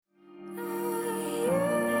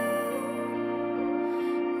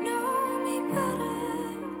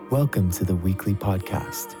Welcome to the weekly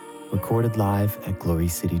podcast, recorded live at Glory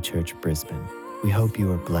City Church, Brisbane. We hope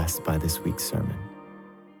you are blessed by this week's sermon.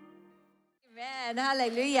 Amen.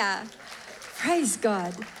 Hallelujah. Praise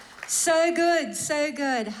God. So good, so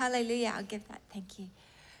good. Hallelujah. I'll give that. Thank you.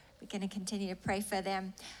 We're going to continue to pray for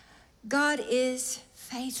them. God is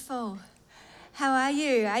faithful. How are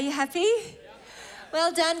you? Are you happy?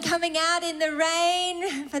 Well done coming out in the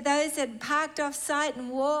rain. For those that parked off site and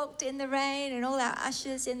walked in the rain, and all our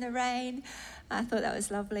ushers in the rain. I thought that was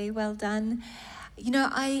lovely. Well done. You know,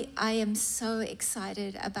 I am so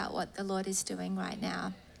excited about what the Lord is doing right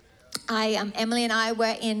now. Emily and I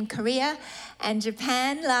were in Korea and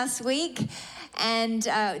Japan last week, and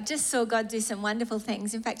just saw God do some wonderful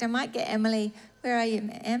things. In fact, I might get Emily. Where are you,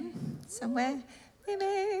 Em? Somewhere?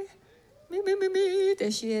 Me. There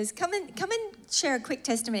she is. Come and share a quick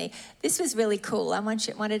testimony. This was really cool. I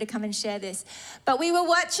wanted to come and share this. But we were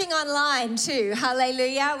watching online too.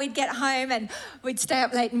 Hallelujah. We'd get home and we'd stay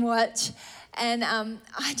up late and watch. And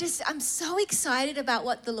I'm so excited about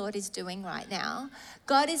what the Lord is doing right now.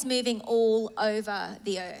 God is moving all over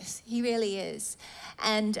the earth. He really is.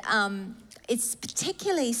 And it's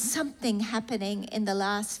particularly something happening in the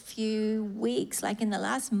last few weeks, like in the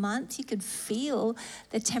last month. You could feel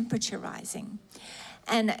the temperature rising.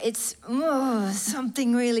 And it's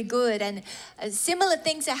something really good. And similar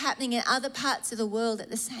things are happening in other parts of the world at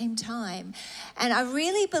the same time. And I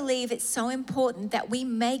really believe it's so important that we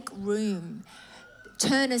make room,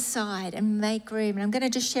 turn aside and make room. And I'm going to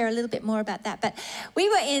just share a little bit more about that. But we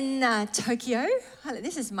were in Tokyo.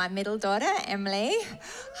 This is my middle daughter, Emily.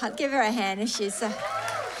 I'll give her a hand if she's...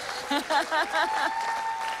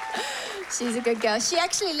 She's a good girl. She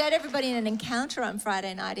actually led everybody in an encounter on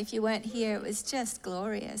Friday night. If you weren't here, it was just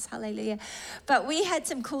glorious. Hallelujah. But we had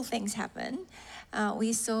some cool things happen.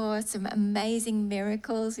 We saw some amazing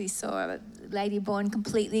miracles. We saw a lady born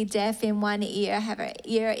completely deaf in one ear, have her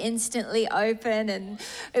ear instantly open, and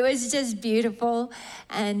it was just beautiful.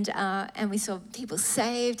 And we saw people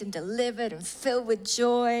saved and delivered and filled with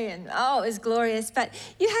joy, and it was glorious. But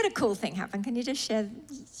you had a cool thing happen. Can you just share that with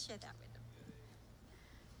them?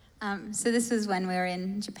 So this was when we were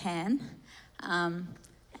in Japan,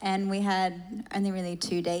 and we had only really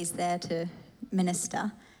 2 days there to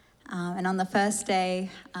minister. And on the first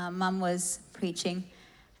day, Mum was preaching,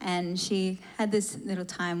 and she had this little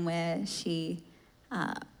time where she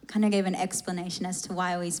kind of gave an explanation as to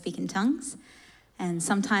why we speak in tongues. And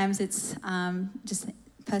sometimes it's just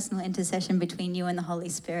personal intercession between you and the Holy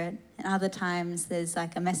Spirit. And other times there's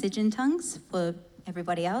like a message in tongues for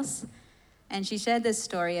everybody else. And she shared this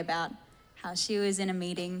story about how she was in a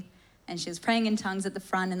meeting and she was praying in tongues at the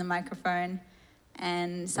front in the microphone,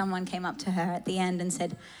 and someone came up to her at the end and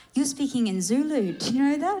said, "You're speaking in Zulu, do you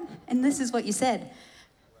know that? And this is what you said."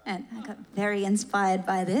 And I got very inspired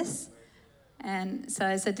by this. And so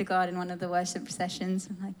I said to God in one of the worship sessions,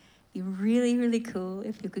 I'm like, "It'd be really, really cool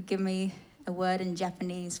if you could give me a word in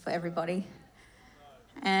Japanese for everybody."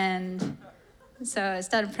 And so I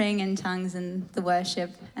started praying in tongues in the worship,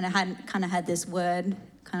 and I had this word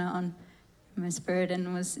kind of on my spirit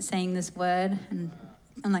and was saying this word, and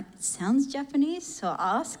I'm like, "It sounds Japanese," so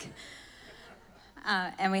I ask.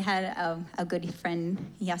 And we had our good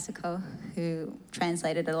friend Yasuko, who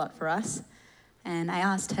translated a lot for us. And I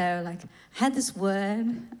asked her, like, "I had this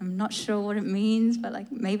word, I'm not sure what it means, but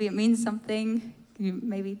like maybe it means something. Can you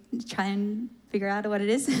maybe try and figure out what it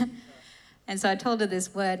is?" And so I told her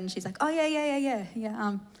this word, and she's like, "Oh,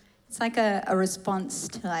 yeah. It's like a response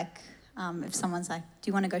to like, if someone's like, 'Do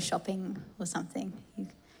you want to go shopping?' or something.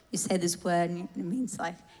 You say this word, and it means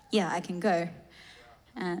like, 'Yeah, I can go.'"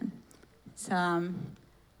 And so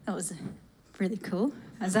that was really cool.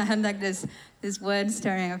 As I had like this word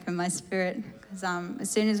stirring up in my spirit, because as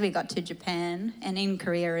soon as we got to Japan and in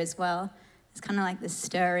Korea as well, it's kind of like this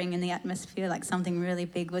stirring in the atmosphere, like something really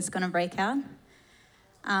big was going to break out.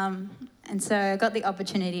 And so I got the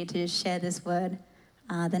opportunity to share this word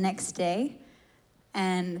the next day,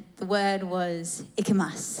 and the word was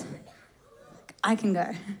 "ikimasu." I can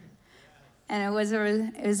go. And it was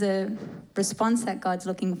a response that God's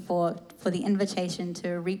looking for the invitation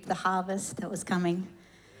to reap the harvest that was coming.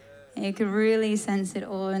 And you could really sense it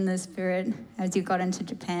all in the spirit as you got into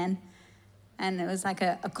Japan. And it was like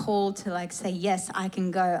a call to like say, "Yes, I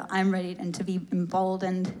can go. I'm ready," and to be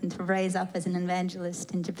emboldened and to raise up as an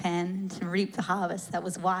evangelist in Japan and to reap the harvest that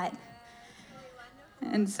was white.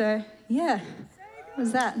 And so, yeah, it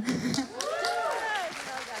was that.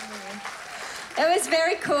 It was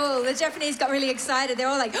very cool. The Japanese got really excited. They're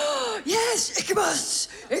all like, "Oh, yes,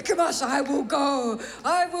 ikimasu, I will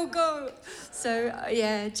go. So,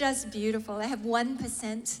 yeah, just beautiful. They have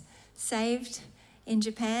 1% saved in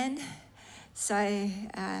Japan. So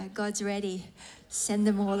God's ready. Send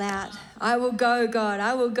them all out. I will go, God.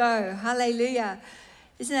 I will go. Hallelujah.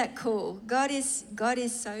 Isn't that cool? God is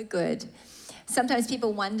so good. Sometimes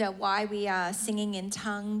people wonder why we are singing in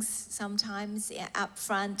tongues sometimes up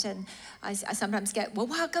front. And I sometimes get, well,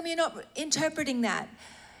 how come you're not interpreting that?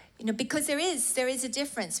 Because there is a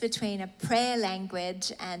difference between a prayer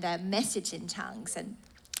language and a message in tongues. And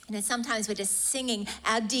sometimes we're just singing,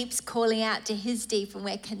 our deep's calling out to his deep, and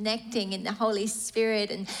we're connecting in the Holy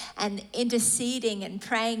Spirit and interceding and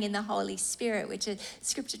praying in the Holy Spirit, which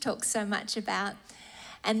Scripture talks so much about.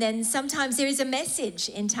 And then sometimes there is a message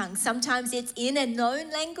in tongues. Sometimes it's in a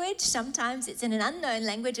known language. Sometimes it's in an unknown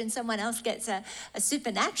language, and someone else gets a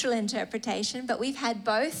supernatural interpretation. But we've had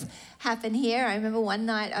both happen here. I remember one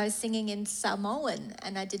night I was singing in Samoan,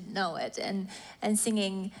 and I didn't know it, and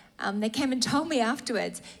singing. They came and told me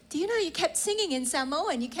afterwards, do you know you kept singing in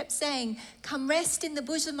Samoan? You kept saying, come rest in the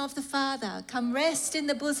bosom of the Father. Come rest in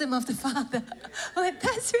the bosom of the Father. I went,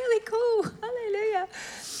 that's really cool. Hallelujah.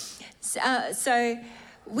 So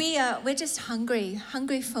we're just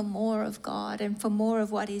hungry for more of God and for more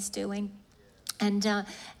of what he's doing, and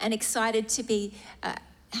excited to be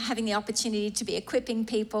having the opportunity to be equipping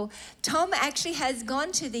people. Tom actually has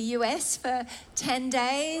gone to the US for 10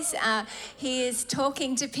 days. He is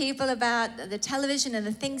talking to people about the television and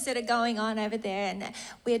the things that are going on over there, and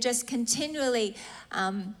we're just continually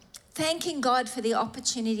thanking God for the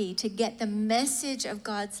opportunity to get the message of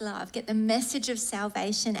God's love, get the message of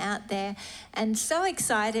salvation out there, and so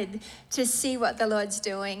excited to see what the Lord's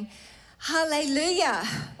doing. Hallelujah.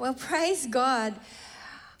 Well, praise God.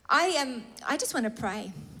 I just want to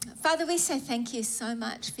pray. Father, we say thank you so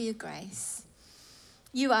much for your grace.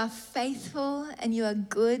 You are faithful and you are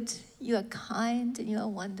good, you are kind and you are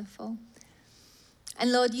wonderful.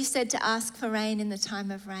 And Lord, you said to ask for rain in the time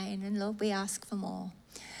of rain, and Lord, we ask for more.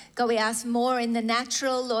 God, we ask more in the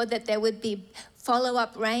natural, Lord, that there would be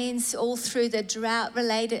follow-up rains all through the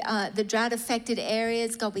drought-affected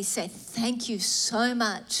areas. God, we say thank you so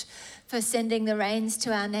much for sending the rains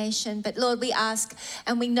to our nation. But Lord, we ask,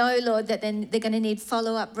 and we know, Lord, that then they're going to need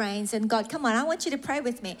follow-up rains. And God, come on, I want you to pray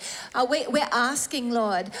with me. We're asking,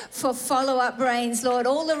 Lord, for follow-up rains, Lord,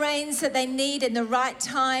 all the rains that they need in the right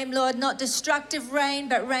time, Lord, not destructive rain,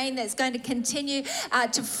 but rain that's going to continue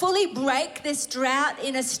to fully break this drought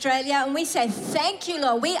in Australia. And we say thank you,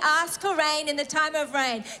 Lord. We ask for rain in the time of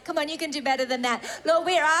rain. Come on, you can do better than that. Lord,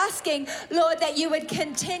 we're asking, Lord, that you would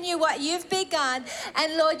continue what you've begun,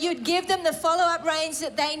 and Lord, you'd give them the follow-up rains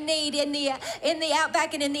that they need in the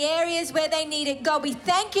outback and in the areas where they need it. God, we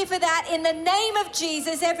thank you for that in the name of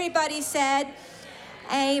Jesus. Everybody said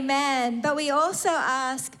amen. But we also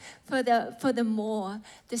ask for the more,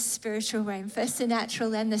 the spiritual rain, first the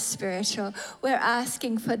natural and the spiritual. We're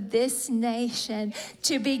asking for this nation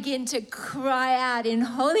to begin to cry out in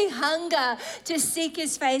holy hunger to seek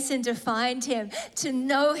his face and to find him, to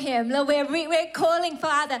know him. Lord, we're calling,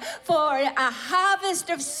 Father, for a harvest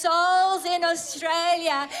of souls in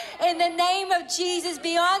Australia in the name of Jesus,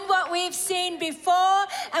 beyond what we've seen before,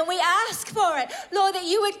 and we ask for it. Lord, that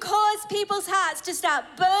you would cause people's hearts to start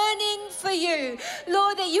burning for you.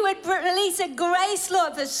 Lord, that you would release a grace,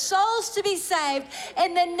 Lord, for souls to be saved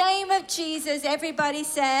in the name of Jesus. Everybody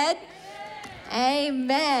said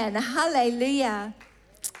amen. Hallelujah.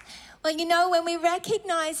 Well, you know, when we're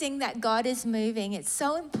recognizing that God is moving, it's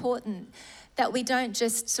so important that we don't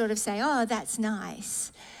just sort of say, oh, that's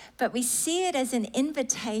nice, but we see it as an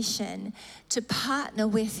invitation to partner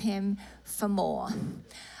with him for more.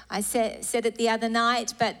 I said it the other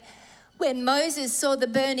night, but when Moses saw the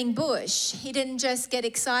burning bush, he didn't just get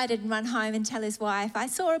excited and run home and tell his wife, I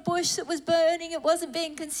saw a bush that was burning, it wasn't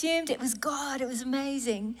being consumed, it was God, it was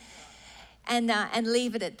amazing, and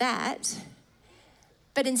leave it at that.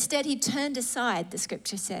 But instead he turned aside, the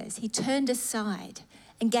scripture says. He turned aside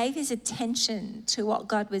and gave his attention to what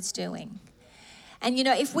God was doing. And you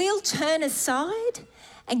know, if we'll turn aside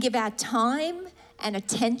and give our time and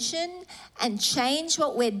attention and change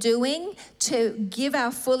what we're doing to give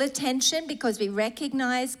our full attention because we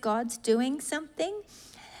recognize God's doing something,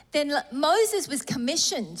 then Moses was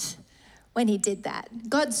commissioned when he did that.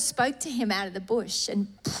 God spoke to him out of the bush and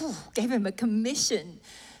gave him a commission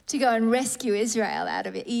to go and rescue Israel out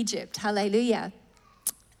of Egypt. Hallelujah.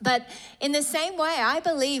 But in the same way, I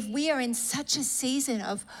believe we are in such a season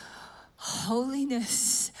of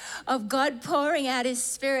holiness, of God pouring out his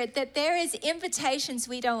spirit, that there is invitations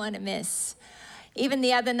we don't want to miss. Even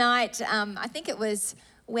the other night, I think it was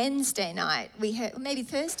Wednesday night, maybe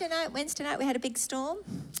Thursday night, Wednesday night, we had a big storm.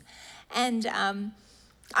 And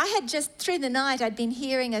I had just, through the night, I'd been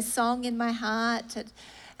hearing a song in my heart,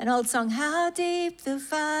 and An old song, how deep the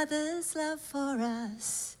Father's love for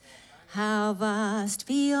us, how vast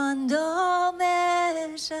beyond all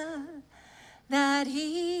measure, that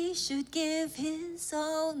he should give his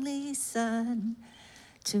only Son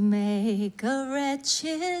to make a wretch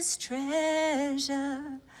his treasure.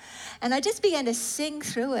 And I just began to sing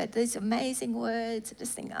through it, these amazing words. I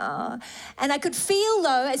just think, oh. And I could feel,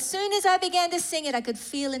 though, as soon as I began to sing it, I could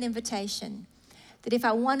feel an invitation that if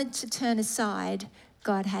I wanted to turn aside,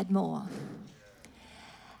 God had more.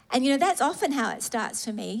 And, you know, that's often how it starts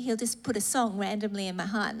for me. He'll just put a song randomly in my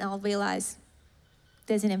heart and I'll realize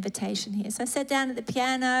there's an invitation here. So I sat down at the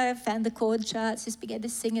piano, found the chord charts, just began to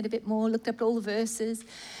sing it a bit more, looked up all the verses.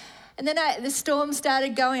 And then the storm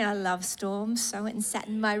started going. I love storms. So I went and sat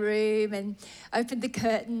in my room and opened the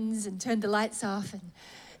curtains and turned the lights off and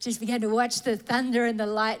just began to watch the thunder and the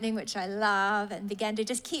lightning, which I love, and began to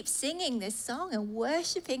just keep singing this song and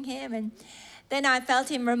worshiping him. And then I felt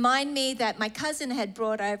him remind me that my cousin had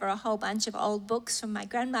brought over a whole bunch of old books from my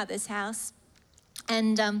grandmother's house.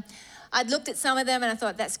 And I'd looked at some of them and I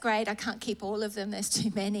thought, that's great. I can't keep all of them. There's too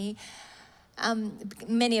many.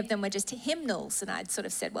 Many of them were just hymnals, and I'd sort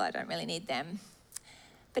of said, well, I don't really need them.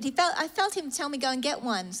 But I felt him tell me, go and get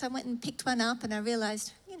one. So I went and picked one up, and I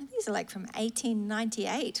realised, you know, these are like from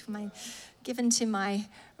 1898, given to my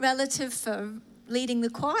relative for leading the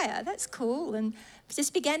choir. That's cool. And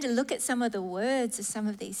just began to look at some of the words of some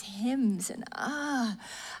of these hymns, and I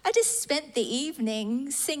just spent the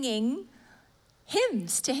evening singing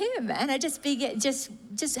hymns to him, and I just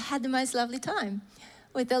had the most lovely time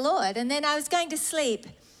with the Lord. And then I was going to sleep,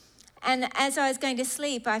 and as I was going to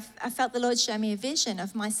sleep, I felt the Lord show me a vision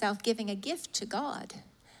of myself giving a gift to God.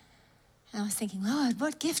 And I was thinking, Lord,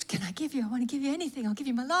 what gift can I give you? I want to give you anything. I'll give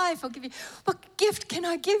you my life. What gift can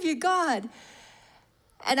I give you, God?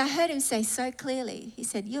 And I heard him say so clearly, he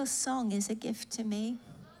said, your song is a gift to me.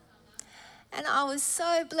 And I was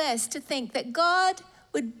so blessed to think that God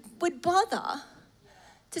would bother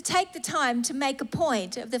to take the time to make a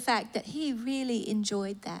point of the fact that he really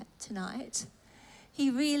enjoyed that tonight.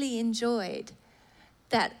 He really enjoyed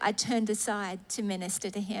that I turned aside to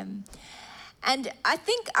minister to him. And I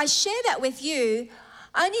think I share that with you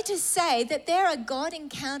only to say that there are God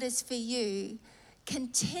encounters for you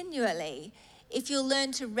continually if you'll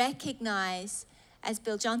learn to recognize, as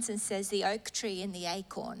Bill Johnson says, the oak tree and the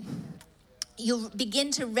acorn. You'll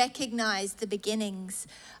begin to recognize the beginnings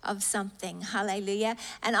of something. Hallelujah.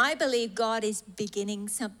 And I believe God is beginning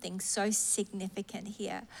something so significant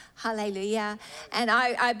here. Hallelujah. And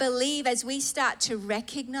I believe as we start to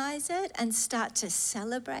recognize it and start to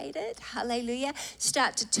celebrate it, hallelujah,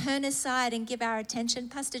 start to turn aside and give our attention.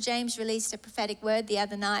 Pastor James released a prophetic word the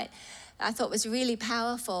other night I thought was really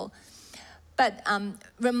powerful. But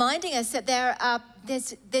reminding us that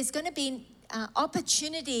there's going to be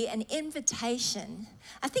opportunity and invitation.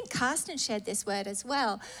 I think Carsten shared this word as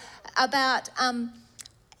well about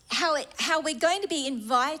how we're going to be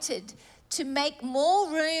invited to make more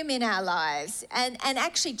room in our lives and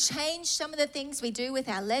actually change some of the things we do with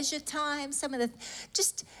our leisure time,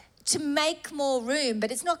 just to make more room.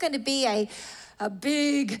 But it's not going to be a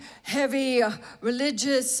big, heavy,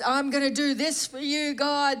 religious, I'm going to do this for you,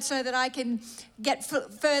 God, so that I can get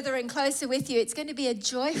further and closer with you. It's going to be a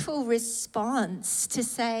joyful response to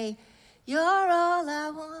say, you're all I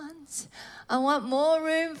want. I want more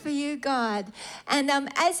room for you, God. And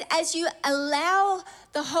as you allow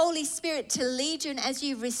the Holy Spirit to lead you and as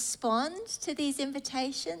you respond to these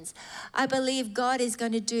invitations, I believe God is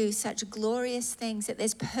going to do such glorious things that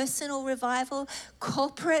there's personal revival,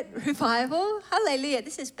 corporate revival. Hallelujah.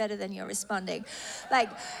 This is better than you're responding.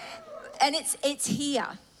 And it's here.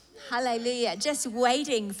 Hallelujah. Just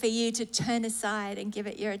waiting for you to turn aside and give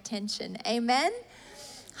it your attention. Amen.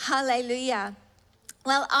 Hallelujah.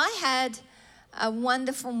 Well, I had a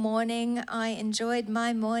wonderful morning. I enjoyed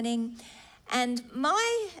my morning. And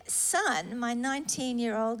my son, my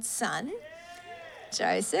 19-year-old son,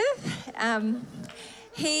 Joseph,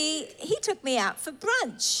 he took me out for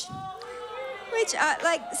brunch, which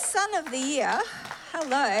like son of the year.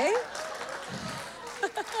 Hello.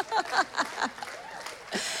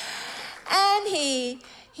 And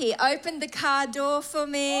he opened the car door for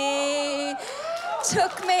me,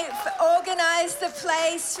 organized the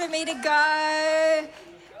place for me to go.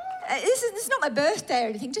 This is not my birthday or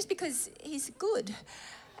anything, just because he's good,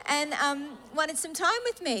 and wanted some time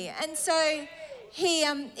with me. And so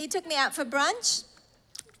he took me out for brunch,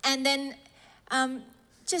 and then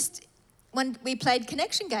we played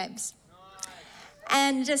connection games.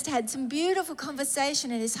 And just had some beautiful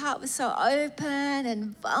conversation, and his heart was so open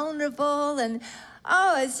and vulnerable, and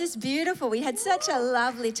it's just beautiful. We had such a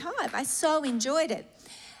lovely time. I so enjoyed it.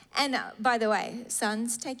 And by the way,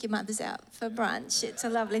 sons, take your mothers out for brunch. It's a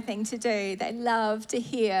lovely thing to do. They love to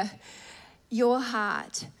hear your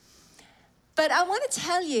heart. But I want to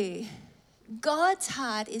tell you, God's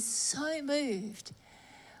heart is so moved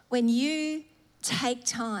when you take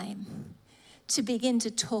time to begin to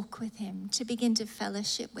talk with him, to begin to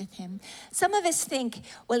fellowship with him. Some of us think,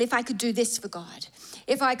 well, if I could do this for God,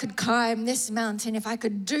 if I could climb this mountain, if I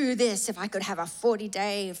could do this, if I could have a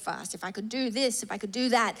 40-day fast, if I could do this, if I could do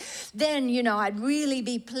that, then, I'd really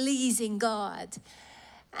be pleasing God.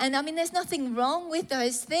 And I mean, there's nothing wrong with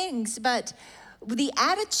those things, but the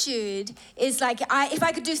attitude is like, if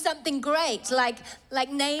I could do something great, like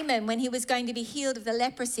Naaman when he was going to be healed of the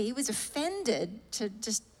leprosy, he was offended to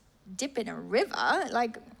just dip in a river,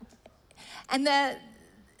 and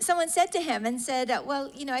someone said to him and said, well,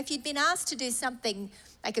 if you'd been asked to do something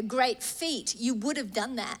like a great feat, you would have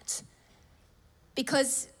done that,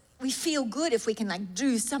 because we feel good if we can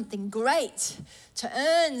do something great to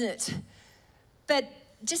earn it. But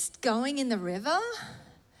just going in the river,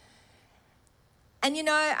 and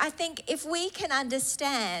I think if we can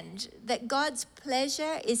understand that God's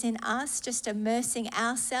pleasure is in us just immersing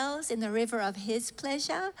ourselves in the river of his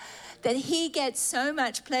pleasure, that he gets so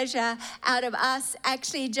much pleasure out of us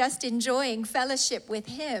actually just enjoying fellowship with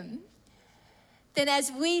him, then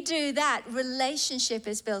as we do that, relationship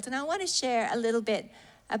is built. And I want to share a little bit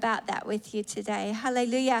about that with you today.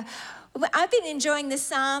 Hallelujah. I've been enjoying the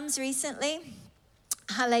Psalms recently.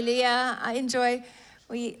 Hallelujah.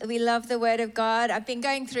 We love the Word of God. I've been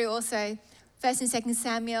going through also 1st and 2nd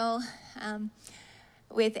Samuel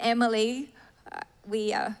with Emily.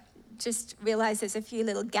 We just realized there's a few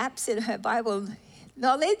little gaps in her Bible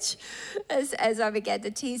knowledge as I began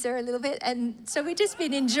to tease her a little bit. And so we've just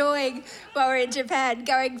been enjoying, while we're in Japan,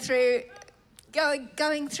 going through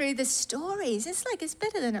the stories. It's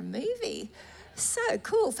better than a movie. So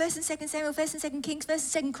cool. 1st and 2nd Samuel, 1st and 2nd Kings,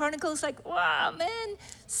 1st and 2nd Chronicles. Wow, man,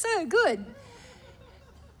 so good.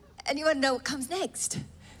 And you want to know what comes next.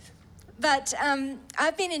 But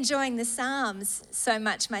I've been enjoying the Psalms so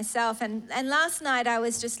much myself. And last night I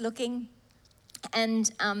was just looking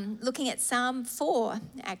at Psalm 4,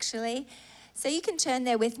 actually. So you can turn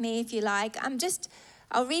there with me if you like.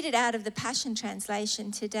 I'll read it out of the Passion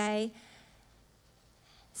Translation today.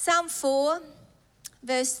 Psalm 4,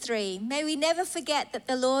 verse 3. May we never forget that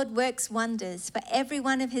the Lord works wonders for every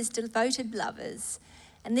one of his devoted lovers.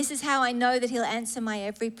 And this is how I know that he'll answer my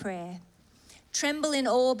every prayer. Tremble in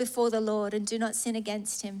awe before the Lord and do not sin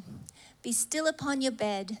against him. Be still upon your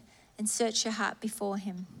bed and search your heart before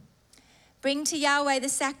him. Bring to Yahweh the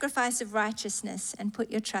sacrifice of righteousness and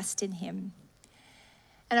put your trust in him.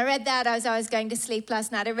 And I read that as I was going to sleep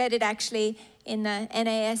last night. I read it actually in the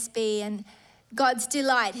NASB, and God's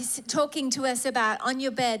delight. He's talking to us about, on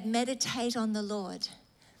your bed, meditate on the Lord.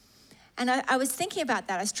 And I was thinking about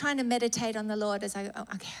that. I was trying to meditate on the Lord as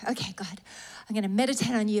okay, God, I'm going to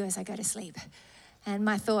meditate on you as I go to sleep. And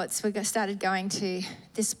my thoughts started going to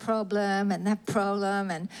this problem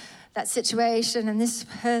and that situation and this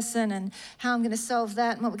person and how I'm going to solve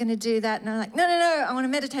that and what we're going to do that. And I'm like, no, I want to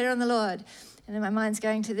meditate on the Lord. And then my mind's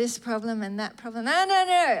going to this problem and that problem.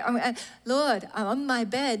 No. Lord, I'm on my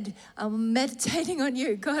bed. I'm meditating on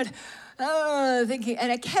you. God, thinking.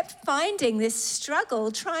 And I kept finding this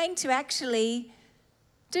struggle trying to actually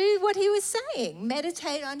do what he was saying,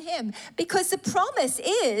 meditate on him. Because the promise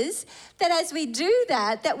is that as we do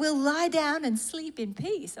that we'll lie down and sleep in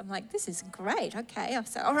peace. I'm like, this is great. Okay, I'll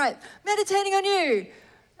say, all right, meditating on you.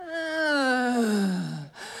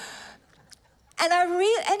 And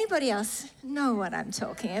anybody else know what I'm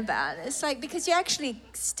talking about? It's like, because you're actually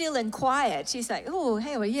still and quiet. She's like, oh,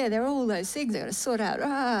 hey, well, yeah, there are all those things I got to sort out.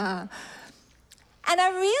 And I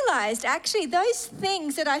realized actually those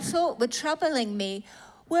things that I thought were troubling me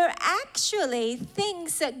were actually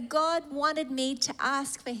things that God wanted me to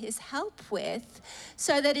ask for his help with,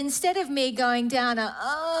 so that instead of me going down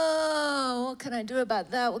what can I do about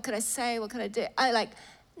that? What can I say? What can I do?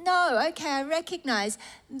 No, okay, I recognize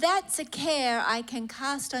that's a care I can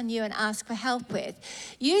cast on you and ask for help with.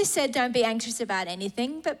 You said don't be anxious about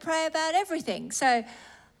anything, but pray about everything. So,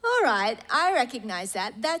 all right, I recognize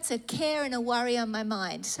that. That's a care and a worry on my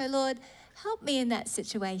mind. So, Lord, help me in that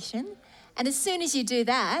situation. And as soon as you do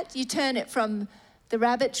that, you turn it from the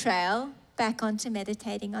rabbit trail back onto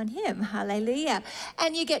meditating on him. Hallelujah.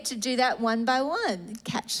 And you get to do that one by one.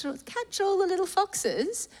 Catch all the little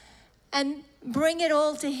foxes and bring it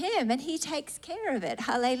all to him, and he takes care of it.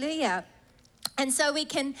 Hallelujah. And so we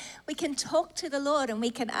can talk to the Lord and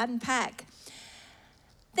we can unpack.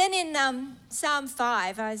 Then in Psalm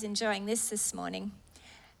 5, I was enjoying this morning.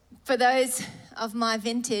 For those of my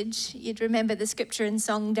vintage, you'd remember the scripture and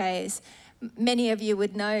song days. Many of you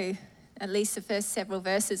would know at least the first several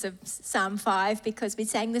verses of Psalm 5 because we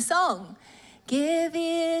sang the song. Give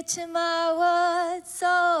ear to my words,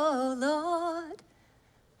 O Lord.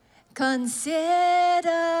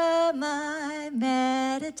 Consider my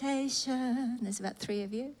meditation. There's about 3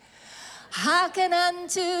 of you. Hearken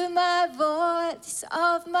unto my voice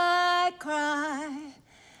of my cry,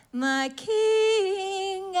 my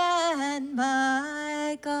King and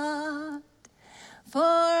my God. For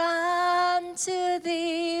unto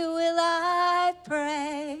thee will I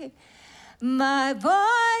pray. My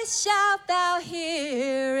voice shalt thou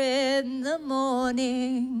hear in the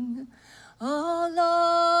morning. O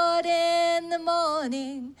Lord, in the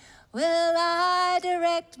morning will I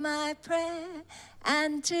direct my prayer,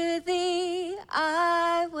 and to thee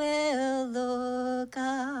I will look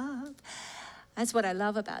up. That's what I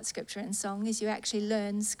love about scripture and song, is you actually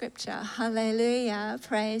learn scripture. Hallelujah.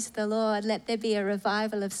 Praise the Lord. Let there be a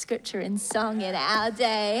revival of scripture and song in our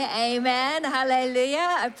day. Amen.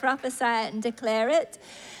 Hallelujah. I prophesy it and declare it.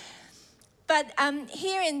 But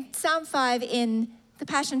here in Psalm 5 in the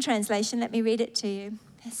Passion Translation, let me read it to you.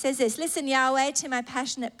 It says this: listen, Yahweh, to my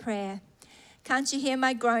passionate prayer. Can't you hear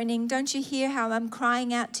my groaning? Don't you hear how I'm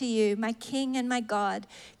crying out to you, my King and my God?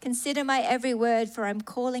 Consider my every word, for I'm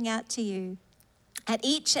calling out to you. At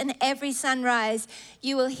each and every sunrise,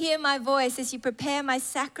 you will hear my voice as you prepare my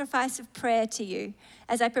sacrifice of prayer to you,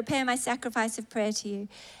 as I prepare my sacrifice of prayer to you.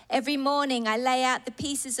 Every morning, I lay out the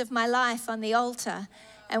pieces of my life on the altar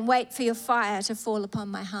and wait for your fire to fall upon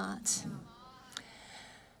my heart.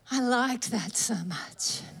 I liked that so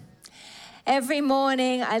much. Every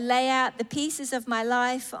morning, I lay out the pieces of my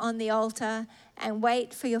life on the altar and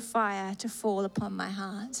wait for your fire to fall upon my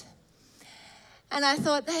heart. And I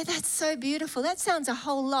thought, hey, that's so beautiful. That sounds a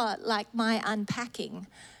whole lot like my unpacking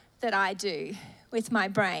that I do with my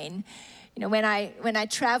brain. You know, when I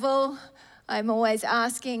travel, I'm always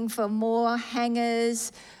asking for more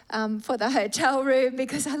hangers for the hotel room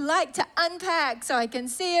because I like to unpack so I can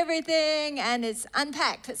see everything and it's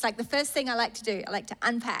unpacked. It's like the first thing I like to do. I like to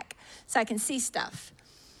unpack so I can see stuff.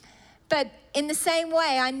 But in the same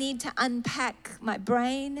way, I need to unpack my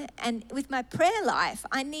brain, and with my prayer life,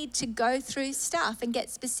 I need to go through stuff and get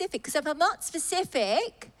specific. Because if I'm not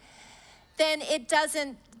specific, then it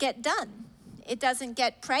doesn't get done. It doesn't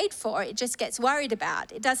get prayed for. It just gets worried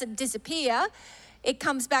about. It doesn't disappear. It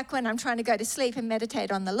comes back when I'm trying to go to sleep and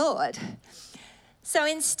meditate on the Lord. So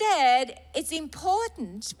instead, it's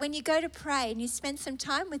important when you go to pray and you spend some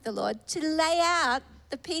time with the Lord to lay out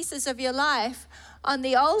the pieces of your life on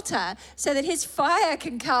the altar so that his fire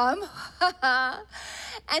can come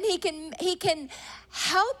and he can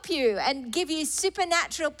help you and give you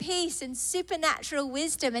supernatural peace and supernatural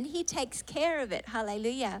wisdom, and he takes care of it.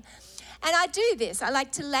 Hallelujah. And I do this. I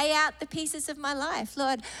like to lay out the pieces of my life.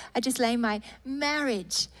 Lord, I just lay my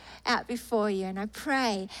marriage out before you and I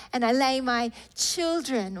pray, and I lay my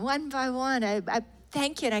children one by one. I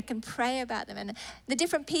thank you, and I can pray about them, and the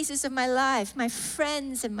different pieces of my life, my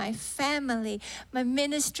friends and my family, my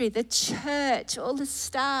ministry, the church, all the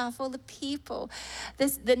staff, all the people,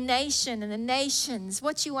 the nation and the nations,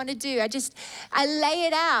 what you want to do. I lay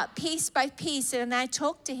it out piece by piece, and I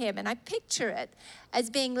talk to him and I picture it as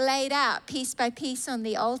being laid out piece by piece on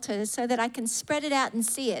the altar so that I can spread it out and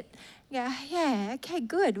see it. Yeah, okay,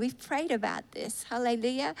 good. We've prayed about this.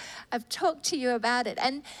 Hallelujah. I've talked to you about it.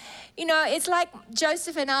 And, you know, it's like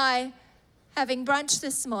Joseph and I having brunch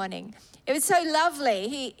this morning. It was so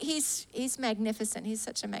lovely. He's magnificent. He's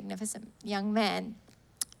such a magnificent young man.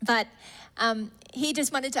 But he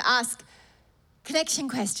just wanted to ask connection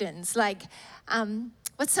questions like,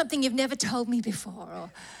 what's something you've never told me before?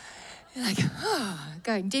 Or like,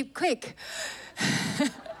 going deep quick.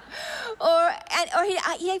 Or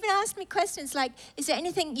he even asked me questions like, is there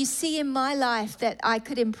anything you see in my life that I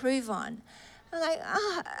could improve on? I'm like,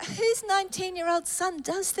 whose 19-year-old son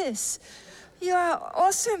does this? You are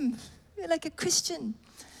awesome. You're like a Christian.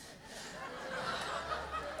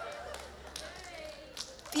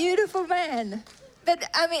 Beautiful man. But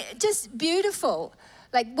I mean, just beautiful.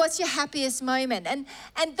 Like, what's your happiest moment? And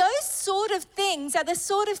those sort of things are the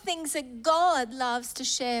sort of things that God loves to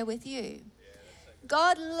share with you.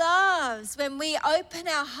 God loves when we open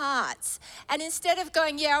our hearts, and instead of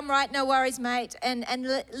going, yeah, I'm right, no worries, mate, and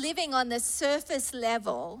living on the surface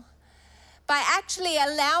level, by actually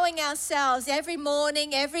allowing ourselves every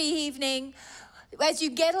morning, every evening, as you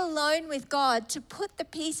get alone with God, to put the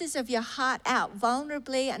pieces of your heart out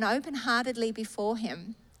vulnerably and open-heartedly before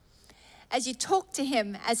him. as you talk to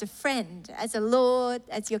him as a friend, as a Lord,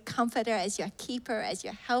 as your comforter, as your keeper, as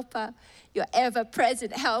your helper, your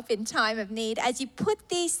ever-present help in time of need, as you put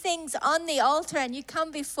these things on the altar and you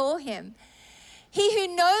come before him, he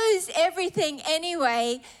who knows everything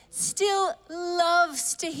anyway still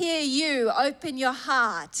loves to hear you open your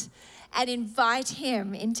heart and invite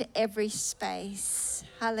him into every space.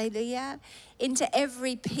 Hallelujah. Into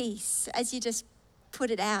every piece as you just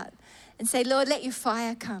put it out and say, Lord, let your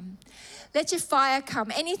fire come. Let your fire come.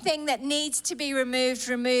 Anything that needs to be removed,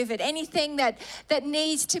 remove it. Anything that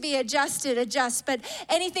needs to be adjusted, adjust. But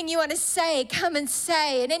anything you want to say, come and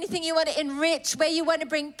say. And anything you want to enrich, where you want to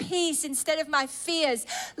bring peace instead of my fears.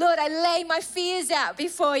 Lord, I lay my fears out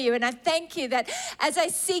before you. And I thank you that as I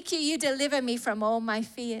seek you, you deliver me from all my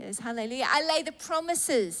fears. Hallelujah. I lay the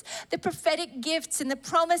promises, the prophetic gifts and the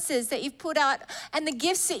promises that you've put out and the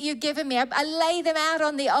gifts that you've given me. I lay them out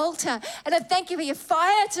on the altar. And I thank you for your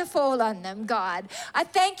fire to fall on them, God. I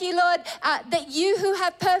thank you, Lord, that you who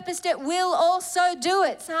have purposed it will also do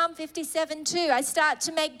it. Psalm 57:2. I start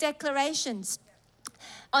to make declarations.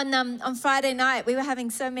 On Friday night, we were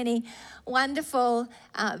having so many wonderful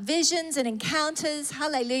visions and encounters.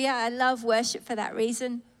 Hallelujah. I love worship for that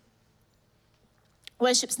reason.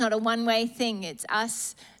 Worship's not a one-way thing. It's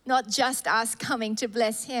us, not just us coming to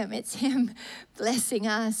bless him. It's him blessing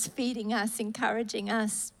us, feeding us, encouraging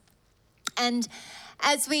us. And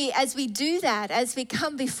as we do that, as we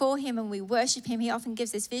come before him and we worship him, he often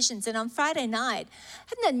gives us visions. And on Friday night, I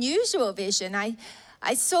had an unusual vision.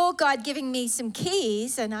 I saw God giving me some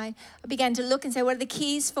keys, and I began to look and say, what are the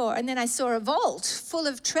keys for? And then I saw a vault full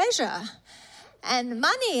of treasure and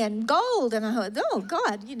money and gold. And I thought, oh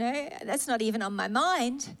God, that's not even on my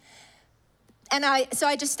mind. And so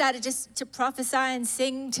I just started to prophesy and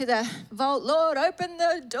sing to the vault, Lord, open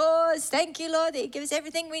the doors. Thank you, Lord, that you give us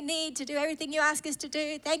everything we need to do everything you ask us to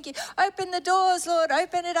do. Thank you. Open the doors, Lord,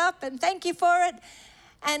 open it up, and thank you for it.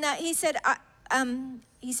 And he says,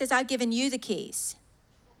 I've given you the keys.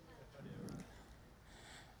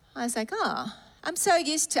 I was like, oh, I'm so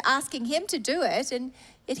used to asking him to do it. And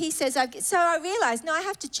yet he says, so I realized, no, I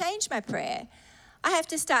have to change my prayer. I have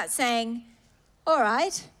to start saying, all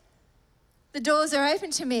right, the doors are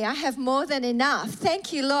open to me. I have more than enough.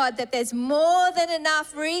 Thank you, Lord, that there's more than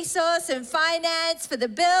enough resource and finance for the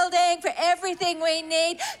building, for everything we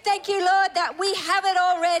need. Thank you, Lord, that we have it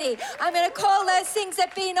already. I'm going to call those things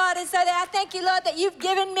that be not as though they are. Thank you, Lord, that you've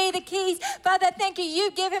given me the keys. Father, thank you.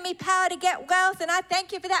 You've given me power to get wealth, and I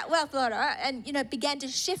thank you for that wealth, Lord. And, began to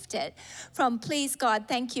shift it from please, God,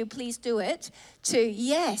 thank you, please do it, to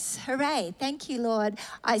yes, hooray, thank you, Lord.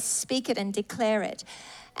 I speak it and declare it.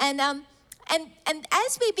 And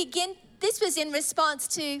as we begin, this was in response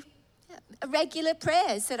to regular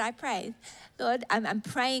prayers that I pray. Lord, I'm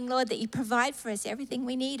praying, Lord, that you provide for us everything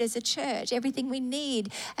we need as a church, everything we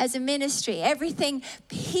need as a ministry, everything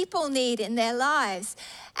people need in their lives.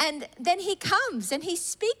 And then he comes and he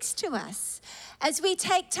speaks to us. As we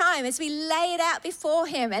take time, as we lay it out before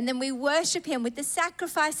him, and then we worship him with the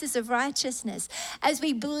sacrifices of righteousness, as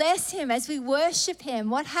we bless him, as we worship him,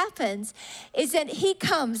 what happens is that he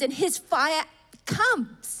comes and his fire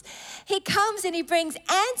comes. He comes and he brings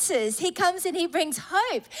answers. He comes and he brings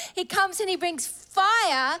hope. He comes and he brings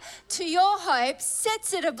fire to your hope,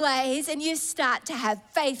 sets it ablaze, and you start to have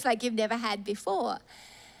faith like you've never had before.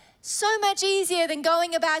 So much easier than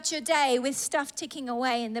going about your day with stuff ticking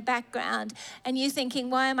away in the background and you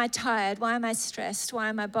thinking, why am I tired? Why am I stressed? Why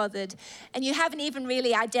am I bothered? And you haven't even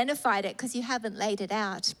really identified it because you haven't laid it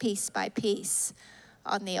out piece by piece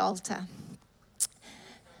on the altar.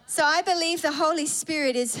 So I believe the Holy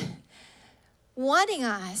Spirit is wanting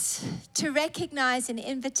us to recognize an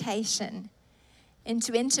invitation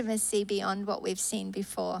into intimacy beyond what we've seen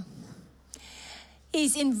before.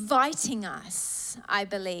 He's inviting us, I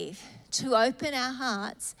believe, to open our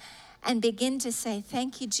hearts and begin to say,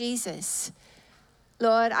 thank you, Jesus.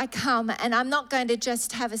 Lord, I come, and I'm not going to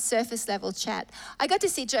just have a surface level chat. I got to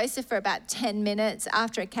see Joseph for about 10 minutes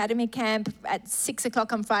after Academy Camp at 6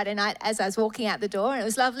 o'clock on Friday night as I was walking out the door, and it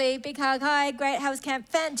was lovely. Big hug, hi, great, how was camp?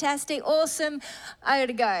 Fantastic, awesome, I got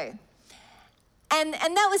to go. And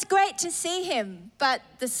that was great to see him, but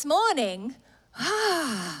this morning,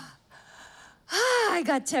 I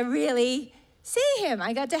got to really see him.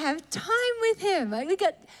 I got to have time with him. And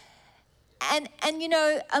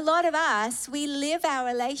a lot of us, we live our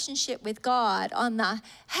relationship with God on the,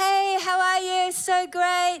 hey, how are you? So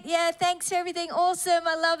great. Yeah, thanks for everything. Awesome.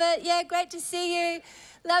 I love it. Yeah, great to see you.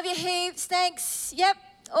 Love you heaps. Thanks. Yep.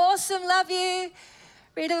 Awesome. Love you.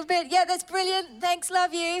 Read a little bit. Yeah, that's brilliant. Thanks.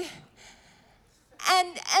 Love you.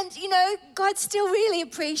 And God still really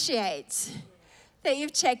appreciates that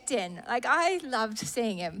you've checked in. Like, I loved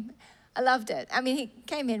seeing him. I loved it. I mean, he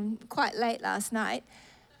came in quite late last night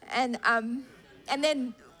and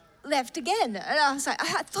then left again. And I was like,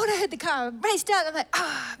 I thought I heard the car. I raced out. I'm like,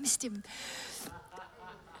 I missed him.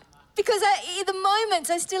 Because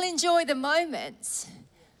I still enjoy the moments.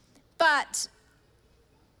 But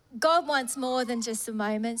God wants more than just the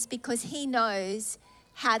moments, because he knows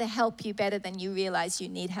how to help you better than you realize you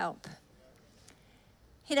need help.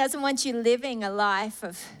 He doesn't want you living a life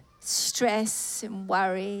of stress and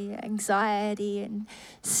worry, anxiety and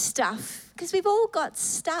stuff, because we've all got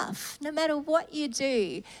stuff. No matter what you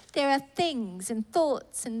do, there are things and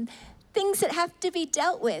thoughts and things that have to be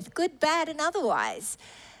dealt with, good, bad, and otherwise.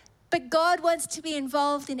 But God wants to be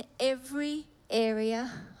involved in every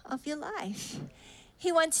area of your life.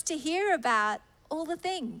 He wants to hear about all the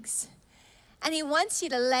things. And he wants you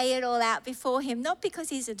to lay it all out before him, not because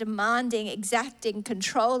he's a demanding, exacting,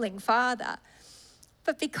 controlling father,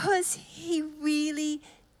 but because he really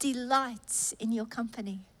delights in your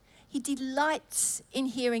company. He delights in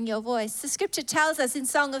hearing your voice. The scripture tells us in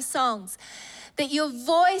Song of Songs that your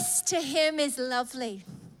voice to him is lovely.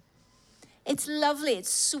 It's lovely,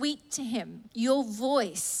 it's sweet to him. Your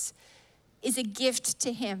voice is a gift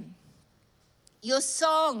to him. Your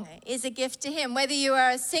song is a gift to him. Whether you are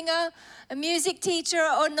a singer, a music teacher,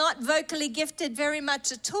 or not vocally gifted very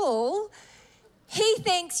much at all, he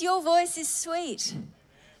thinks your voice is sweet.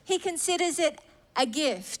 He considers it a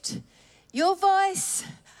gift. Your voice,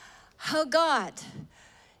 oh God,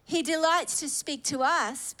 he delights to speak to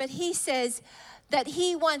us, but he says that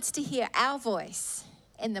he wants to hear our voice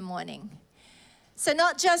in the morning. So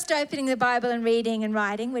not just opening the Bible and reading and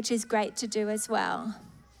writing, which is great to do as well,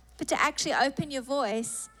 but to actually open your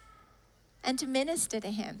voice and to minister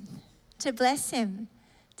to him, to bless him,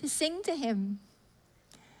 to sing to him,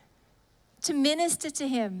 to minister to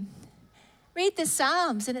him. Read the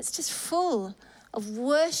Psalms and it's just full of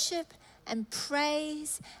worship and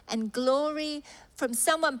praise and glory from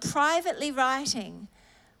someone privately writing.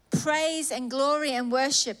 Praise and glory and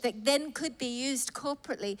worship that then could be used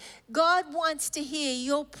corporately. God wants to hear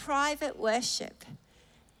your private worship.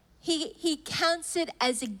 He counts it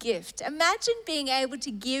as a gift. Imagine being able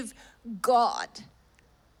to give God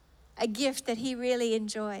a gift that he really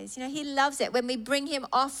enjoys. You know, he loves it. When we bring him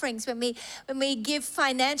offerings, when we give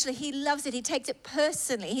financially, he loves it. He takes it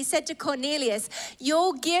personally. He said to Cornelius,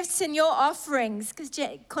 your gifts and your offerings, because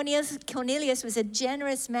Cornelius was a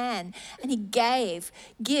generous man and he gave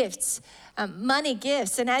gifts, money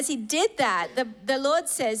gifts. And as he did that, the Lord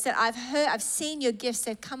says that I've seen your gifts.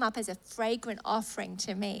 They've come up as a fragrant offering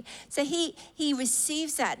to me. So he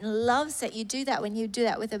receives that and loves that you do that when you do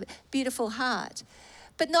that with a beautiful heart.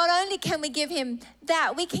 But not only can we give him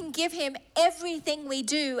that, we can give him everything we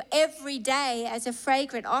do every day as a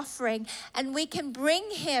fragrant offering, and we can bring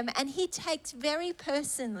him, and he takes very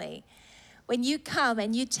personally when you come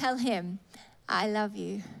and you tell him, I love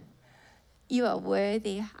you. You are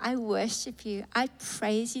worthy. I worship you. I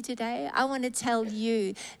praise you today. I want to tell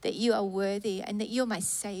you that you are worthy and that you're my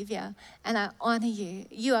Savior, and I honor you.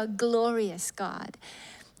 You are glorious, God.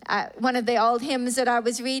 One of the old hymns that I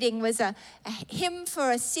was reading was a hymn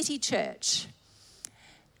for a city church,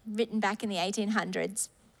 written back in the 1800s.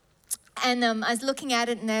 And I was looking at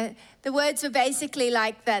it, and the words were basically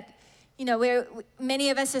like that, you know, many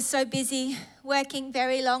of us are so busy working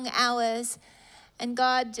very long hours, and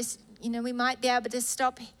God just, you know, we might be able to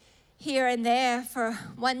stop here and there for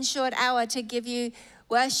one short hour to give you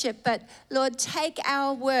worship, but Lord, take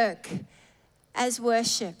our work as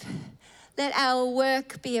worship. Let our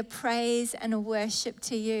work be a praise and a worship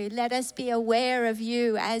to you. Let us be aware of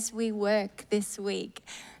you as we work this week.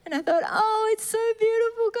 And I thought, oh, it's so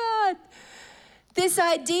beautiful, God. This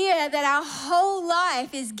idea that our whole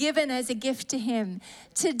life is given as a gift to him.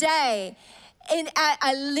 Today,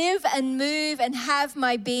 I live and move and have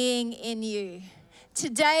my being in you.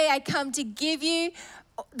 Today, I come to give you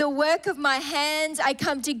the work of my hands. I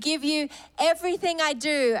come to give you everything I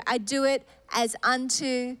do. I do it as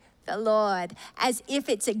unto the Lord, as if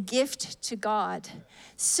it's a gift to God.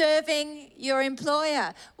 Serving your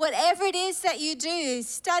employer, whatever it is that you do,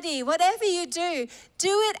 study, whatever you do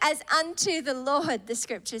it as unto the Lord, the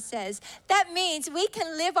scripture says. That means we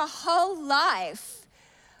can live a whole life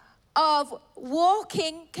of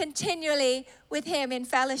walking continually with him in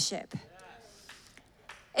fellowship.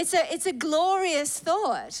 It's a glorious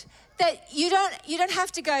thought that you don't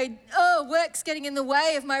have to go, oh, work's getting in the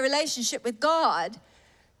way of my relationship with God.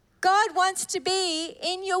 God wants to be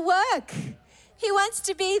in your work. He wants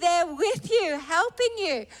to be there with you, helping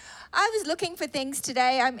you. I was looking for things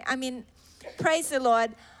today. I mean, praise the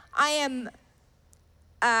Lord. I am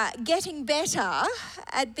getting better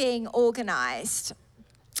at being organized.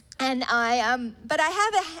 And but I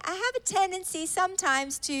have a tendency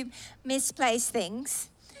sometimes to misplace things.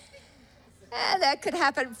 That could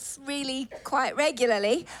happen really quite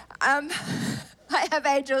regularly. I have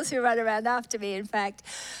angels who run around after me, in fact.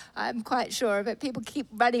 I'm quite sure of it. People keep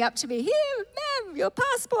running up to me. Here, ma'am, your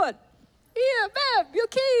passport. Here, ma'am, your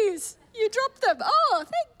keys. You dropped them. Oh,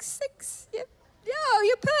 thanks. Yep. Oh,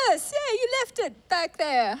 your purse. Yeah, you left it back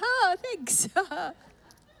there. Oh, thanks.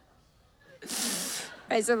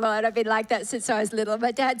 Praise the Lord. I've been like that since I was little.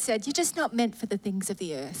 My dad said, you're just not meant for the things of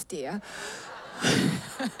the earth, dear.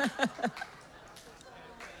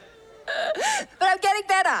 But I'm getting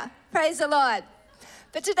better. Praise the Lord.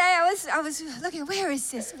 But today I was looking, where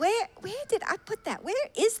is this? Where did I put that? Where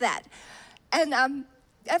is that? And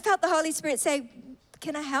I felt the Holy Spirit say,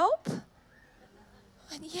 can I help?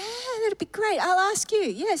 And yeah, that'd be great. I'll ask you.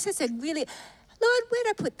 Yes, I said, really, Lord, where'd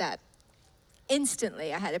I put that?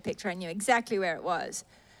 Instantly, I had a picture. I knew exactly where it was.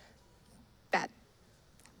 About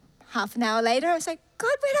half an hour later, I was like,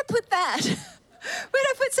 God, where'd I put that? Where'd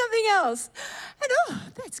I put something else? And oh,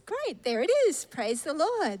 that's great. There it is. Praise the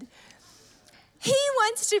Lord. He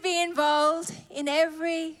wants to be involved in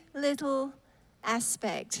every little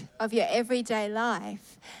aspect of your everyday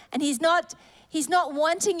life. And he's not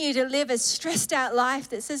wanting you to live a stressed out life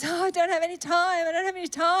that says, oh, I don't have any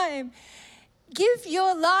time. Give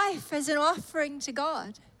your life as an offering to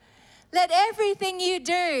God. Let everything you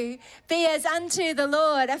do be as unto the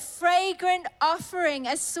Lord, a fragrant offering,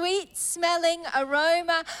 a sweet-smelling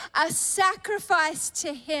aroma, a sacrifice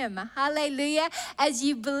to Him. Hallelujah, as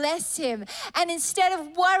you bless Him. And instead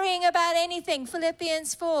of worrying about anything,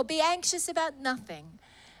 Philippians 4, be anxious about nothing,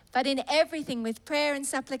 but in everything with prayer and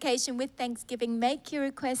supplication, with thanksgiving, make your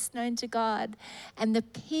requests known to God, and the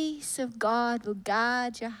peace of God will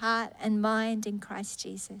guard your heart and mind in Christ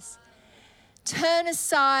Jesus. Turn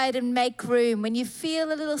aside and make room. When you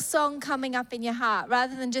feel a little song coming up in your heart,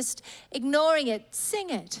 rather than just ignoring it,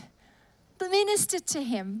 sing it. Minister to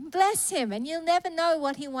Him, bless Him, and you'll never know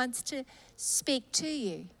what He wants to speak to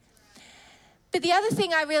you. But the other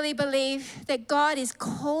thing I really believe that God is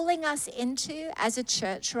calling us into as a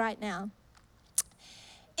church right now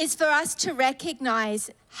is for us to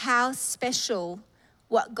recognize how special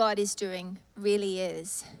what God is doing really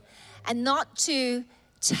is, and not to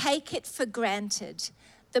take it for granted,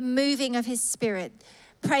 the moving of His Spirit.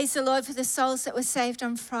 Praise the Lord for the souls that were saved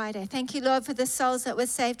on Friday. Thank you, Lord, for the souls that were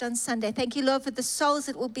saved on Sunday. Thank you, Lord, for the souls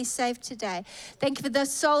that will be saved today. Thank you for the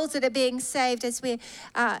souls that are being saved as we're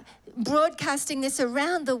broadcasting this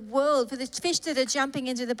around the world, for the fish that are jumping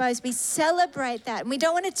into the boats. We celebrate that, and we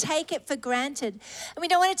don't want to take it for granted. And we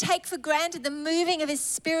don't want to take for granted the moving of His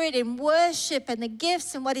Spirit in worship and the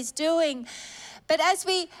gifts and what He's doing. But as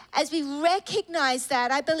we recognize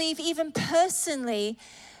that, I believe even personally,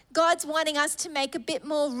 God's wanting us to make a bit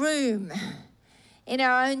more room in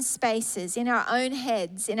our own spaces, in our own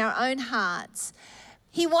heads, in our own hearts.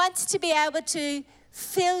 He wants to be able to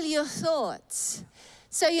fill your thoughts,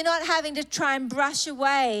 so you're not having to try and brush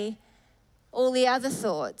away all the other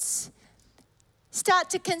thoughts. Start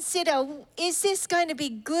to consider, is this going to be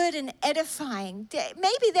good and edifying?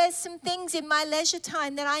 Maybe there's some things in my leisure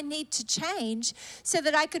time that I need to change so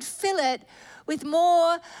that I could fill it with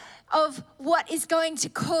more of what is going to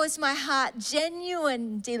cause my heart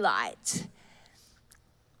genuine delight.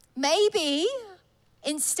 Maybe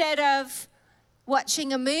instead of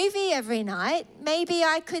watching a movie every night, maybe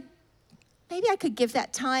I could give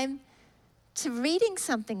that time to reading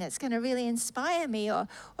something that's going to really inspire me, or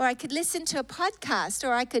I could listen to a podcast,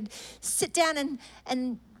 or I could sit down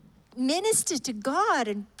and minister to God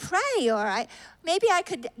and pray, or maybe I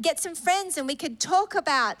could get some friends and we could talk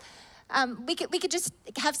about, we could just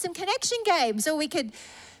have some connection games, or we could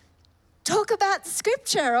talk about the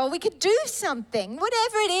scripture, or we could do something,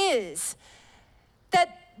 whatever it is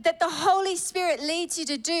that the Holy Spirit leads you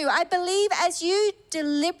to do. I believe as you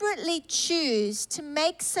deliberately choose to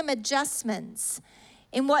make some adjustments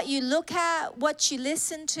in what you look at, what you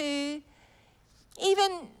listen to,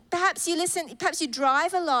 even perhaps you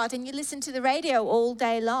drive a lot and you listen to the radio all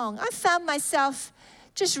day long. I found myself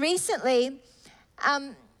just recently,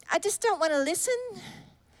 I just don't want to listen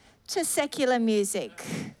to secular music.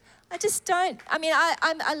 I just don't. I mean,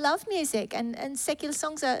 I love music, and secular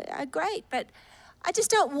songs are great, but I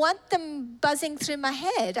just don't want them buzzing through my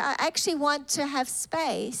head. I actually want to have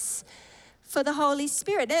space for the Holy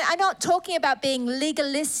Spirit. And I'm not talking about being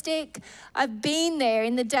legalistic. I've been there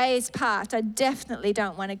in the days past. I definitely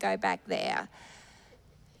don't want to go back there.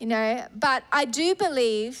 But I do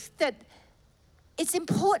believe that it's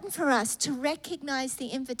important for us to recognize the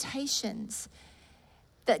invitations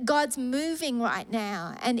that God's moving right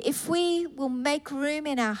now. And if we will make room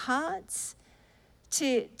in our hearts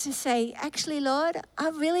to say, actually, Lord, I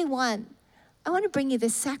want to bring you the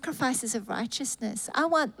sacrifices of righteousness. I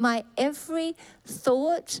want my every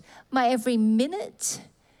thought, my every minute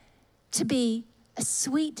to be a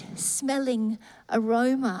sweet smelling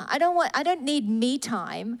aroma. I don't need me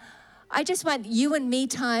time. I just want you and me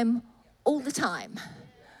time all the time.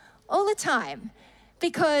 All the time.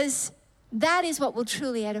 Because that is what will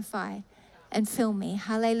truly edify and fill me.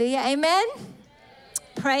 Hallelujah. Amen.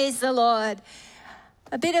 Praise the Lord.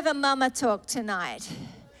 A bit of a mama talk tonight.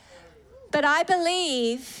 But I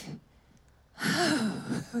believe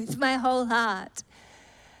with my whole heart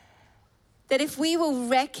that if we will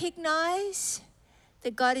recognize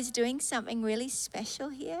that God is doing something really special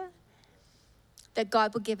here, that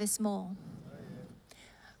God will give us more.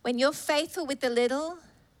 When you're faithful with the little,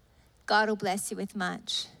 God will bless you with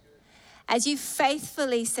much. As you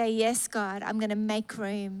faithfully say, yes, God, I'm going to make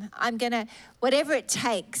room. I'm going to, whatever it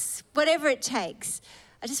takes.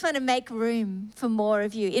 I just want to make room for more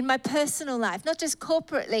of you in my personal life, not just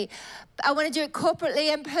corporately. I want to do it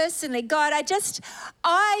corporately and personally. God,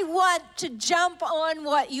 I want to jump on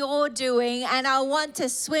what you're doing, and I want to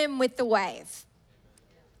swim with the wave.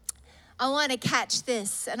 I want to catch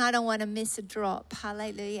this, and I don't want to miss a drop.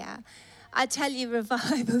 Hallelujah. I tell you,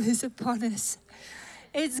 revival is upon us.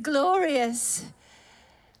 It's glorious.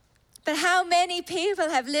 But how many people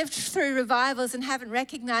have lived through revivals and haven't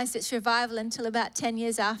recognized it's revival until about 10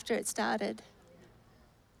 years after it started?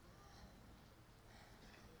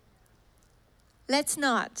 Let's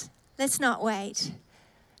not wait.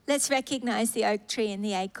 Let's recognize the oak tree and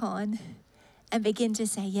the acorn and begin to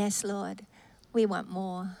say, yes, Lord, we want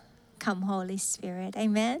more. Come, Holy Spirit.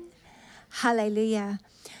 Amen. Hallelujah.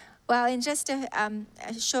 Well, in just a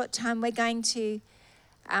short time, we're going to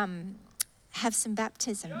have some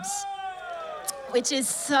baptisms, which is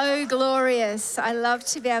so glorious. I love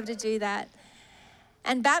to be able to do that.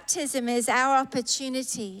 And baptism is our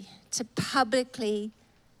opportunity to publicly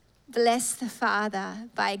bless the Father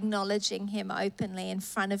by acknowledging him openly in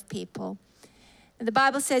front of people. And the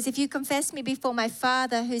Bible says, if you confess me before my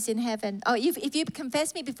Father who's in heaven, if you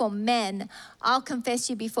confess me before men, I'll confess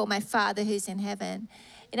you before my Father who's in heaven.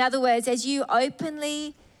 In other words, as you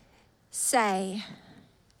openly say,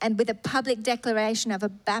 and with a public declaration of a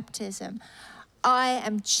baptism, I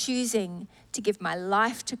am choosing to give my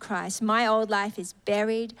life to Christ. My old life is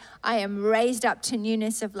buried. I am raised up to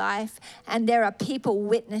newness of life. And there are people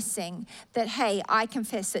witnessing that, hey, I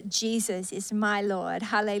confess that Jesus is my Lord.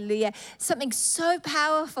 Hallelujah. Something so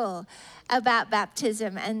powerful about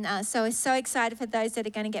baptism. And so we're so excited for those that are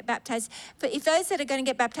going to get baptized. But if those that are going to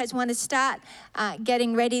get baptized want to start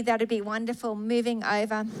getting ready, that would be wonderful. Moving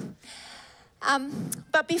over.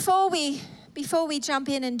 But before we jump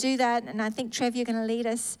in and do that, and I think, Trev, you're going to lead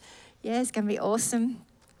us. Yeah, it's going to be awesome.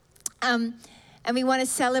 And we want to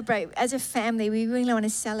celebrate, as a family, we really want to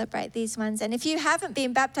celebrate these ones. And if you haven't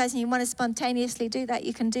been baptized and you want to spontaneously do that,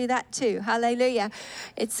 you can do that too. Hallelujah.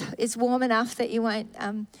 It's warm enough that you won't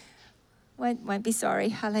be sorry.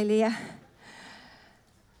 Hallelujah.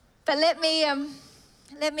 But let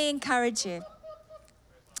me encourage you.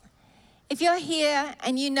 If you're here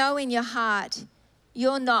and you know in your heart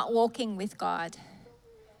you're not walking with God,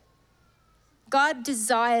 God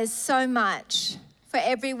desires so much for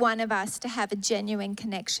every one of us to have a genuine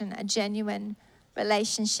connection, a genuine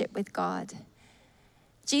relationship with God.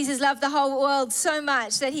 Jesus loved the whole world so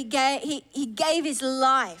much that he gave his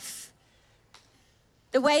life.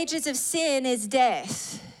 The wages of sin is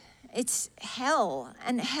death. It's hell.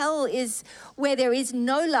 And hell is where there is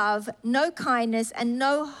no love, no kindness, and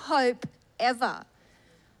no hope ever.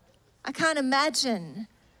 I can't imagine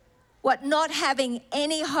what not having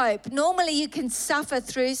any hope. Normally you can suffer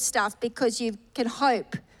through stuff because you can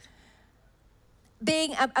hope.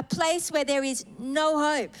 Being a place where there is no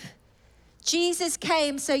hope. Jesus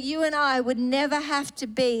came so you and I would never have to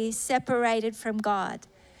be separated from God.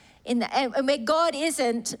 And where God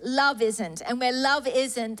isn't, love isn't. And where love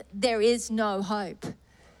isn't, there is no hope.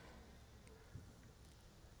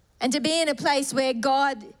 And to be in a place where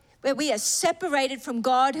we are separated from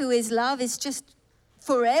God who is love is just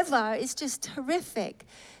forever, is just horrific.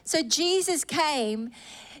 So Jesus came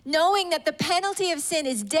knowing that the penalty of sin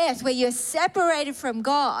is death, where you're separated from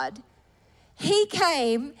God. He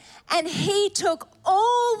came and he took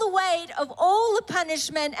all the weight of all the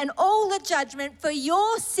punishment and all the judgment for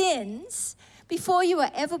your sins before you were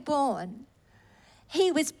ever born.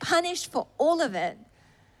 He was punished for all of it,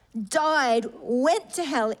 died, went to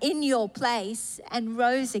hell in your place, and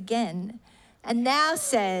rose again. And now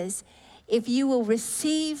says, if you will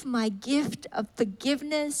receive my gift of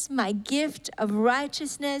forgiveness, my gift of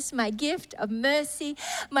righteousness, my gift of mercy,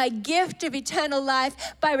 my gift of eternal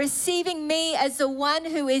life, by receiving me as the one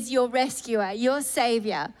who is your rescuer, your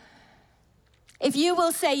savior. If you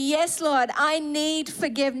will say, yes, Lord, I need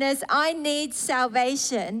forgiveness, I need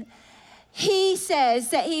salvation, he says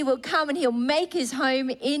that he will come and he'll make his home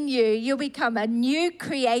in you. You'll become a new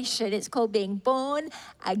creation. It's called being born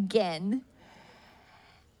again.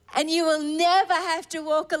 And you will never have to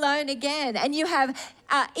walk alone again. And you have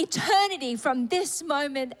eternity from this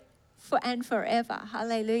moment and forever.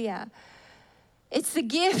 Hallelujah. It's the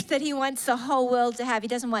gift that he wants the whole world to have. He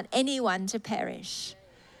doesn't want anyone to perish.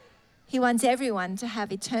 He wants everyone to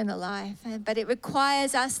have eternal life. But it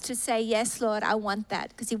requires us to say, yes, Lord, I want that.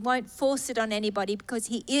 Because he won't force it on anybody, because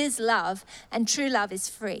he is love, and true love is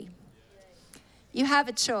free. You have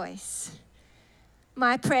a choice.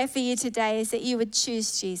 My prayer for you today is that you would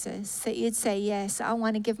choose Jesus, that you'd say, yes, I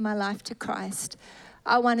want to give my life to Christ.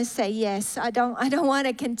 I want to say, yes, I don't want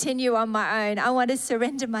to continue on my own. I want to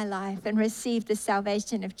surrender my life and receive the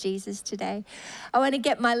salvation of Jesus today. I want to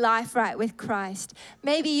get my life right with Christ.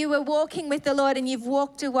 Maybe you were walking with the Lord and you've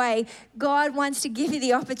walked away. God wants to give you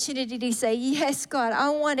the opportunity to say, yes, God, I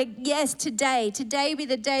want to, yes, today be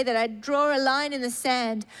the day that I draw a line in the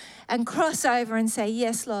sand and cross over and say,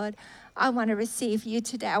 yes, Lord, I want to receive you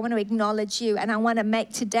today. I want to acknowledge you, and I want to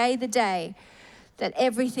make today the day that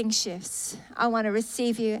everything shifts. I want to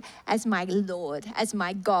receive you as my Lord, as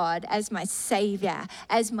my God, as my Savior,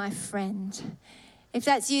 as my friend. If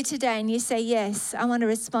that's you today and you say, yes, I want to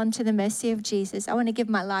respond to the mercy of Jesus. I want to give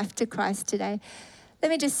my life to Christ today.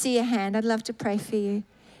 Let me just see your hand. I'd love to pray for you.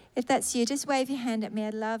 If that's you, just wave your hand at me.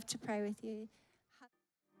 I'd love to pray with you.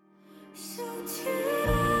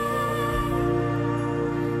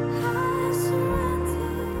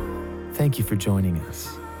 Thank you for joining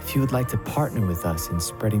us. If you would like to partner with us in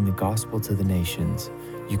spreading the gospel to the nations,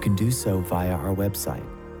 you can do so via our website,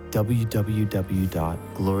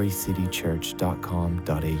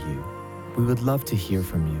 www.glorycitychurch.com.au. We would love to hear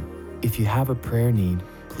from you. If you have a prayer need,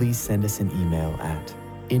 please send us an email at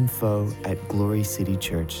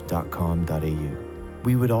info@glorycitychurch.com.au.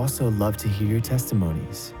 We would also love to hear your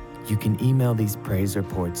testimonies. You can email these praise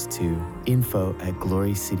reports to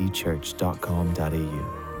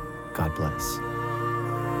info@glorycitychurch.com.au. God bless.